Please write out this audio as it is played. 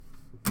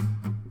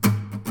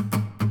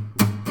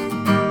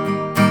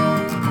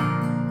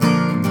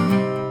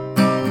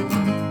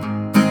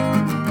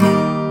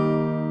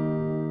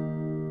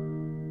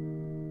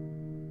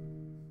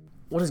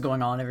What is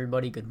going on,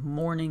 everybody? Good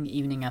morning,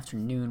 evening,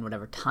 afternoon,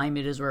 whatever time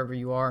it is, wherever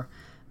you are.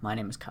 My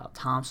name is Kyle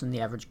Thompson,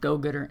 the average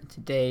go-getter, and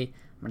today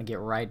I'm going to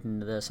get right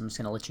into this. I'm just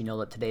going to let you know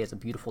that today is a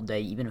beautiful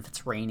day, even if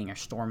it's raining or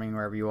storming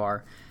wherever you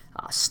are,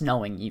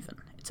 snowing even.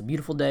 It's a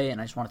beautiful day, and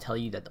I just want to tell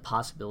you that the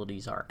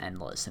possibilities are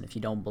endless, and if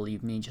you don't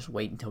believe me, just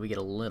wait until we get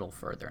a little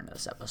further into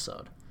this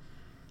episode.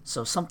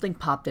 So something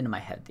popped into my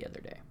head the other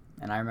day,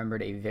 and I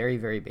remembered a very,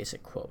 very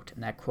basic quote,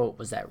 and that quote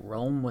was that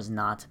Rome was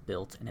not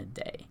built in a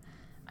day.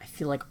 I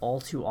feel like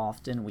all too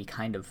often we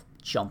kind of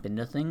jump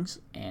into things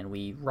and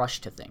we rush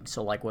to things.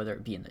 So like whether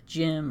it be in the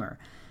gym or,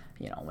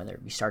 whether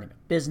it be starting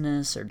a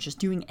business or just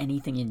doing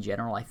anything in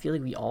general, I feel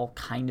like we all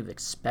kind of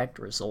expect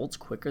results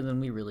quicker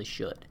than we really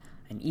should.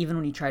 And even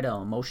when you try to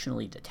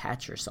emotionally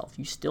detach yourself,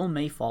 you still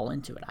may fall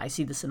into it. I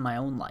see this in my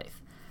own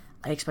life.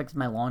 I expected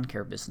my lawn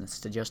care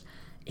business to just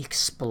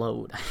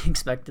explode. I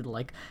expected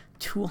like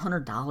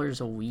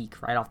 $200 a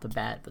week right off the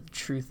bat, but the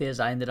truth is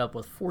I ended up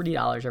with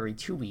 $40 every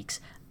 2 weeks,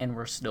 and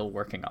we're still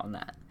working on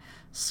that.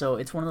 So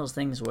it's one of those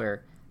things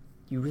where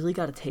you really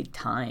got to take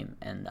time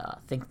and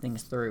think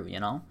things through,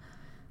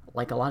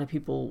 Like a lot of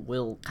people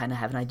will kind of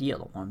have an idea.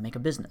 They'll want to make a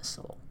business.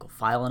 So they'll go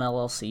file an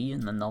LLC,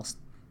 and then they'll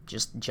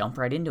just jump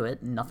right into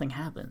it, and nothing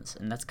happens.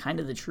 And that's kind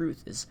of the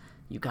truth, is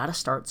you got to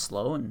start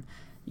slow, and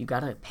you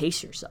got to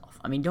pace yourself.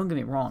 I mean, don't get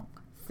me wrong.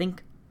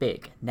 Think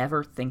big.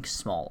 Never think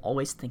small.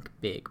 Always think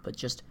big, but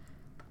just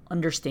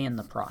understand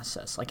the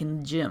process. Like in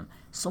the gym,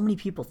 so many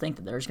people think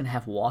that they're just going to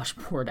have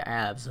washboard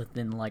abs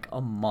within like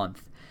a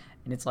month.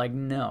 And it's like,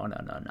 no.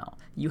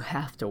 You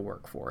have to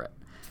work for it.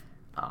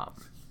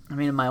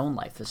 In my own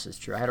life, this is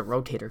true. I had a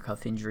rotator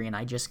cuff injury, and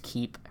I just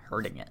keep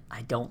hurting it.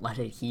 I don't let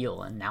it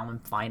heal, and now I'm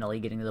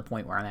finally getting to the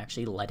point where I'm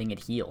actually letting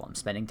it heal. I'm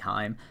spending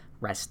time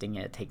resting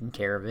it, taking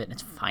care of it, and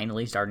it's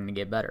finally starting to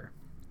get better.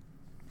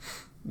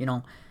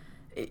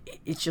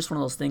 It's just one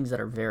of those things that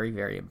are very,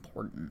 very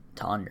important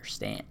to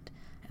understand.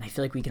 And I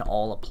feel like we can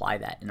all apply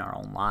that in our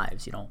own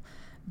lives.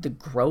 The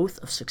growth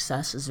of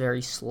success is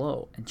very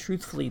slow. And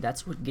truthfully,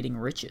 that's what getting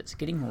rich is.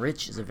 Getting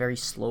rich is a very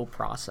slow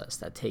process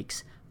that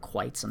takes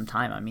quite some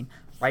time.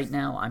 Right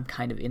now, I'm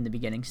kind of in the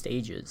beginning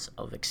stages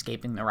of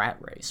escaping the rat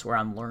race, where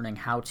I'm learning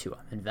how to.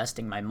 I'm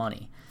investing my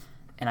money.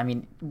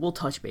 And we'll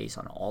touch base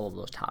on all of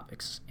those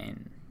topics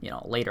in,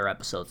 later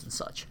episodes and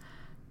such.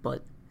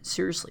 But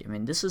seriously,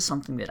 this is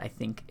something that I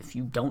think if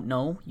you don't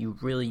know, you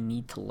really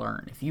need to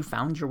learn. If you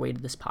found your way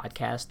to this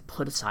podcast,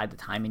 put aside the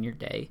time in your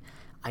day,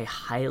 I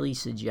highly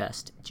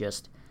suggest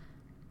just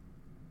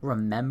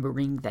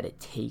remembering that it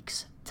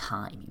takes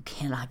time. You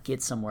cannot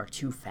get somewhere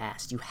too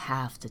fast. You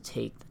have to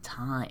take the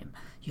time.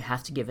 You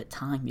have to give it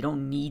time. You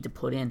don't need to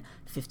put in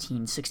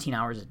 15, 16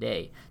 hours a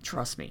day.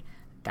 Trust me,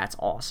 that's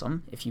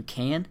awesome. If you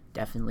can,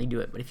 definitely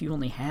do it. But if you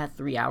only have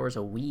 3 hours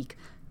a week,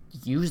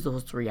 use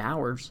those 3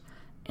 hours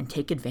and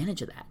take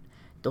advantage of that.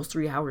 Those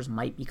 3 hours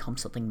might become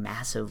something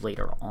massive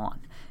later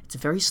on. It's a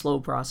very slow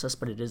process,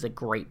 but it is a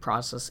great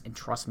process, and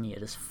trust me,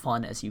 it is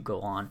fun as you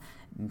go on.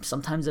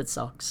 Sometimes it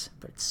sucks,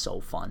 but it's so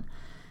fun.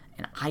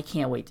 And I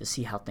can't wait to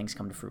see how things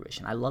come to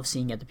fruition. I love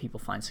seeing other people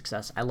find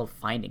success. I love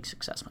finding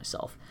success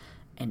myself.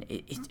 And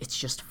it's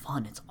just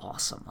fun. It's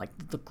awesome.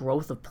 Like, the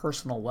growth of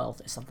personal wealth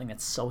is something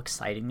that's so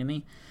exciting to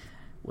me,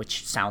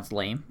 which sounds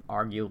lame,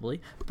 arguably,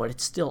 but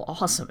it's still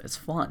awesome. It's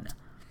fun.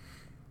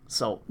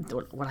 So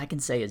what I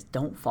can say is,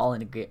 don't fall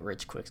into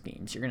get-rich-quick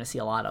schemes. You're going to see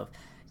a lot of,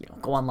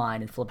 go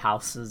online and flip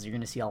houses. You're going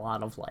to see a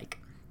lot of,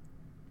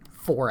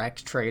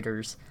 Forex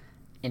traders.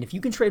 And if you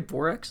can trade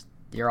Forex,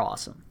 you're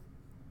awesome.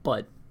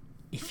 But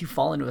if you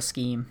fall into a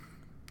scheme,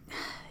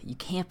 you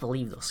can't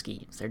believe those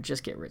schemes. They're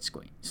just get-rich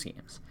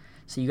schemes.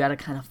 So you got to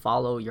kind of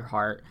follow your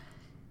heart,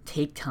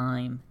 take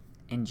time,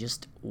 and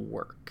just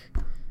work.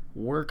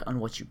 Work on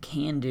what you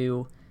can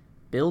do.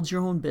 Build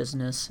your own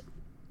business.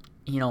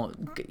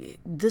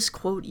 This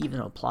quote even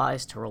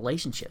applies to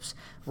relationships.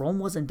 Rome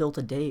wasn't built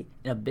in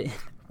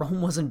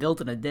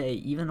a day.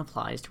 Even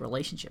applies to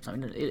relationships.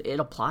 It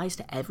applies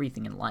to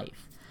everything in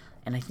life.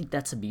 And I think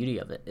that's the beauty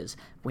of it, is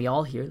we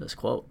all hear this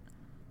quote,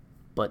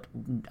 but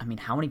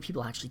how many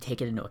people actually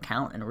take it into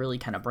account and really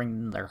kind of bring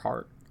it to their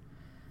heart?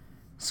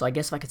 So I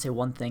guess if I could say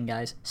one thing,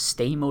 guys,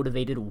 stay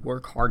motivated,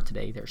 work hard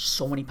today. There's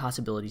so many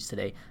possibilities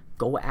today.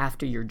 Go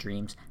after your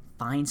dreams,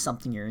 find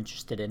something you're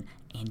interested in,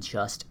 and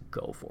just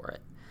go for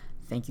it.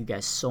 Thank you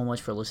guys so much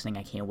for listening.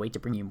 I can't wait to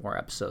bring you more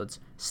episodes.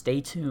 Stay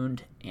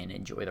tuned and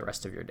enjoy the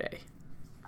rest of your day.